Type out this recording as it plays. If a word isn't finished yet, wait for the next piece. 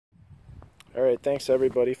Alright, thanks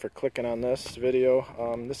everybody for clicking on this video.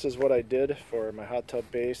 This is what I did for my hot tub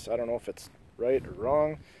base. I don't know if it's right or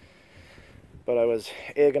wrong, but I was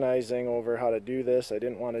agonizing over how to do this. I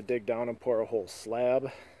didn't want to dig down and pour a whole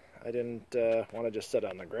slab. I didn't want to just sit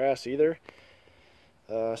on the grass either.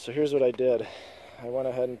 So here's what I did. I went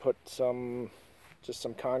ahead and put just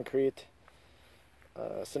some concrete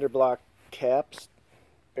cinder block caps,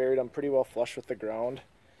 buried them pretty well flush with the ground.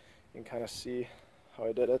 You can kind of see how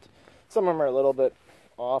I did it. Some of them are a little bit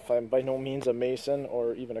off. I'm by no means a mason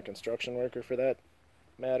or even a construction worker for that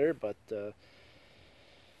matter, but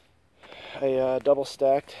I double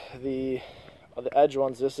stacked the edge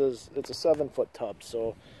ones. It's a 7-foot tub,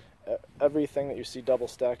 so everything that you see double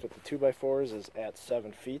stacked with the 2x4s is at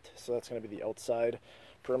 7 feet. So that's going to be the outside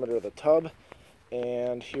perimeter of the tub.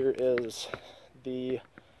 And here is the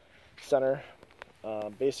center.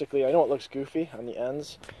 Basically, I know it looks goofy on the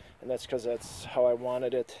ends, and that's because that's how I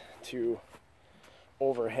wanted it to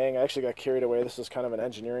overhang. I actually got carried away. This is kind of an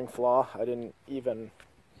engineering flaw. I didn't even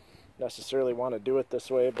necessarily want to do it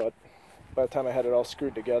this way, but by the time I had it all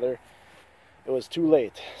screwed together, it was too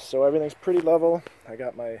late. So everything's pretty level. I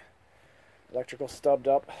got my electrical stubbed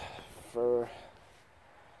up for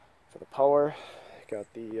the power. I got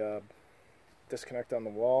the disconnect on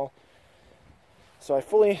the wall. So I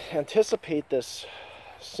fully anticipate this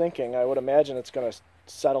sinking. I would imagine it's going to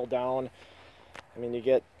settle down. I mean, you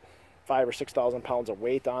get 5,000 or 6,000 pounds of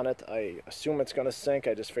weight on it. I assume it's going to sink.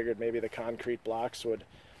 I just figured maybe the concrete blocks would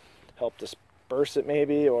help disperse it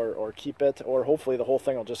maybe, or keep it, or hopefully the whole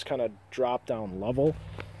thing will just kind of drop down level.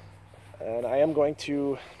 And I am going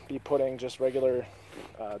to be putting just regular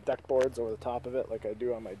deck boards over the top of it like I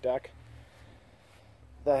do on my deck.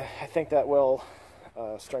 I think that will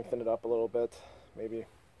strengthen it up a little bit, maybe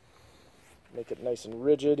make it nice and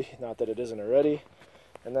rigid, not that it isn't already.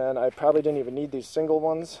 And then I probably didn't even need these single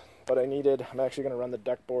ones, but I'm actually going to run the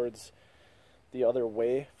deck boards the other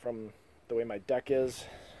way from the way my deck is,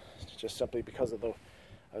 just simply because of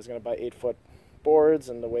I was going to buy 8-foot boards,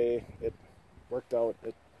 and the way it worked out,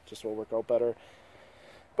 it just will work out better.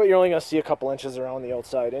 But you're only going to see a couple inches around the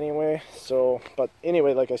outside anyway. So, but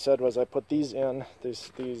anyway, like I said, I put these in,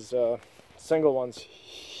 these single ones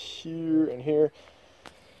here and here,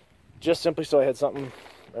 just simply so I had something,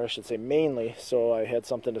 or I should say mainly, so I had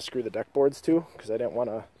something to screw the deck boards to, because I didn't want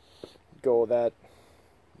to go that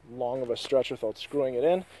long of a stretch without screwing it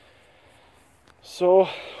in. So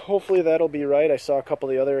hopefully that'll be right. I saw a couple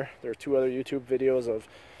of there are 2 other YouTube videos of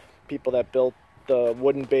people that built the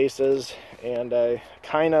wooden bases, and I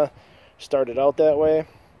kind of started out that way,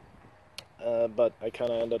 but I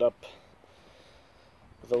kind of ended up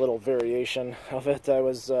with a little variation of it.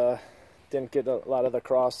 I didn't get a lot of the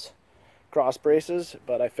cross braces,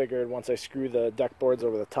 but I figured once I screw the deck boards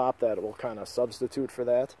over the top, that it will kind of substitute for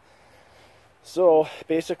that. So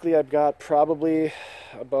basically I've got probably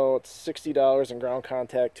about $60 in ground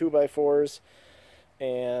contact 2x4s,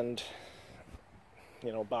 and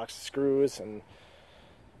box of screws, and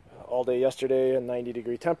all day yesterday in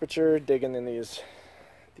 90-degree temperature digging in these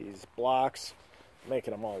blocks,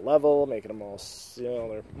 making them all level, making them all,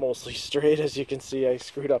 they're mostly straight. As you can see, I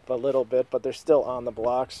screwed up a little bit, but they're still on the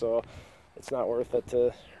block, so it's not worth it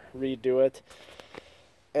to redo it.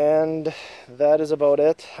 And that is about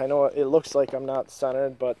it. I know it looks like I'm not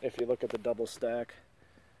centered, but if you look at the double stack,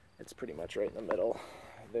 it's pretty much right in the middle.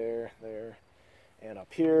 There, and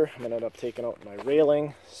up here. I'm going to end up taking out my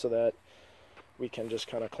railing so that we can just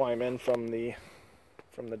kind of climb in from the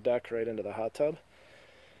deck right into the hot tub.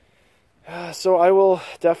 So I will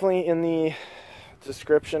definitely, in the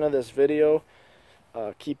description of this video,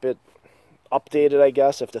 keep it updated, I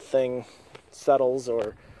guess, if the thing settles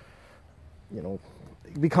or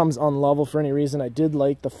becomes unlevel for any reason. I did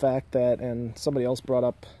like the fact that, and somebody else brought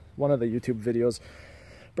up, one of the YouTube videos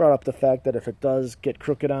brought up the fact that if it does get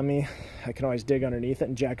crooked on me, I can always dig underneath it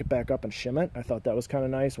and jack it back up and shim it. I thought that was kind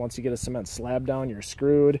of nice. Once you get a cement slab down, you're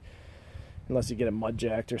screwed, unless you get it mud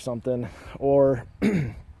jacked or something. Or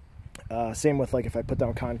same with, like, if I put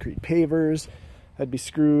down concrete pavers, I'd be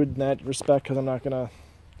screwed in that respect, because I'm not going to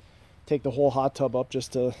take the whole hot tub up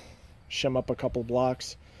just to shim up a couple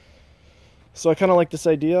blocks. So I kind of like this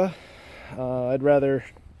idea. I'd rather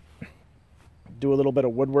do a little bit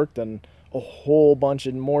of woodwork than a whole bunch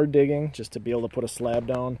of more digging, just to be able to put a slab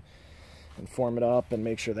down and form it up and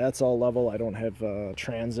make sure that's all level. I don't have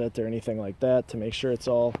transit or anything like that to make sure it's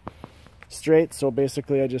all straight. So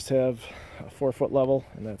basically I just have a 4-foot level,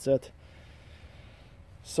 and that's it.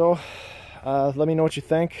 So let me know what you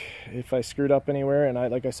think, if I screwed up anywhere, and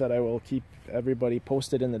like I said, I will keep everybody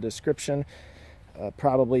posted in the description.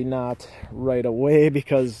 Probably not right away,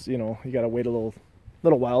 because you gotta wait a little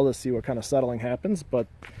little while to see what kind of settling happens, but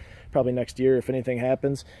probably next year if anything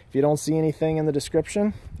happens. If you don't see anything in the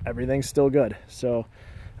description, everything's still good. So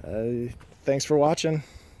thanks for watching.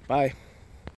 Bye.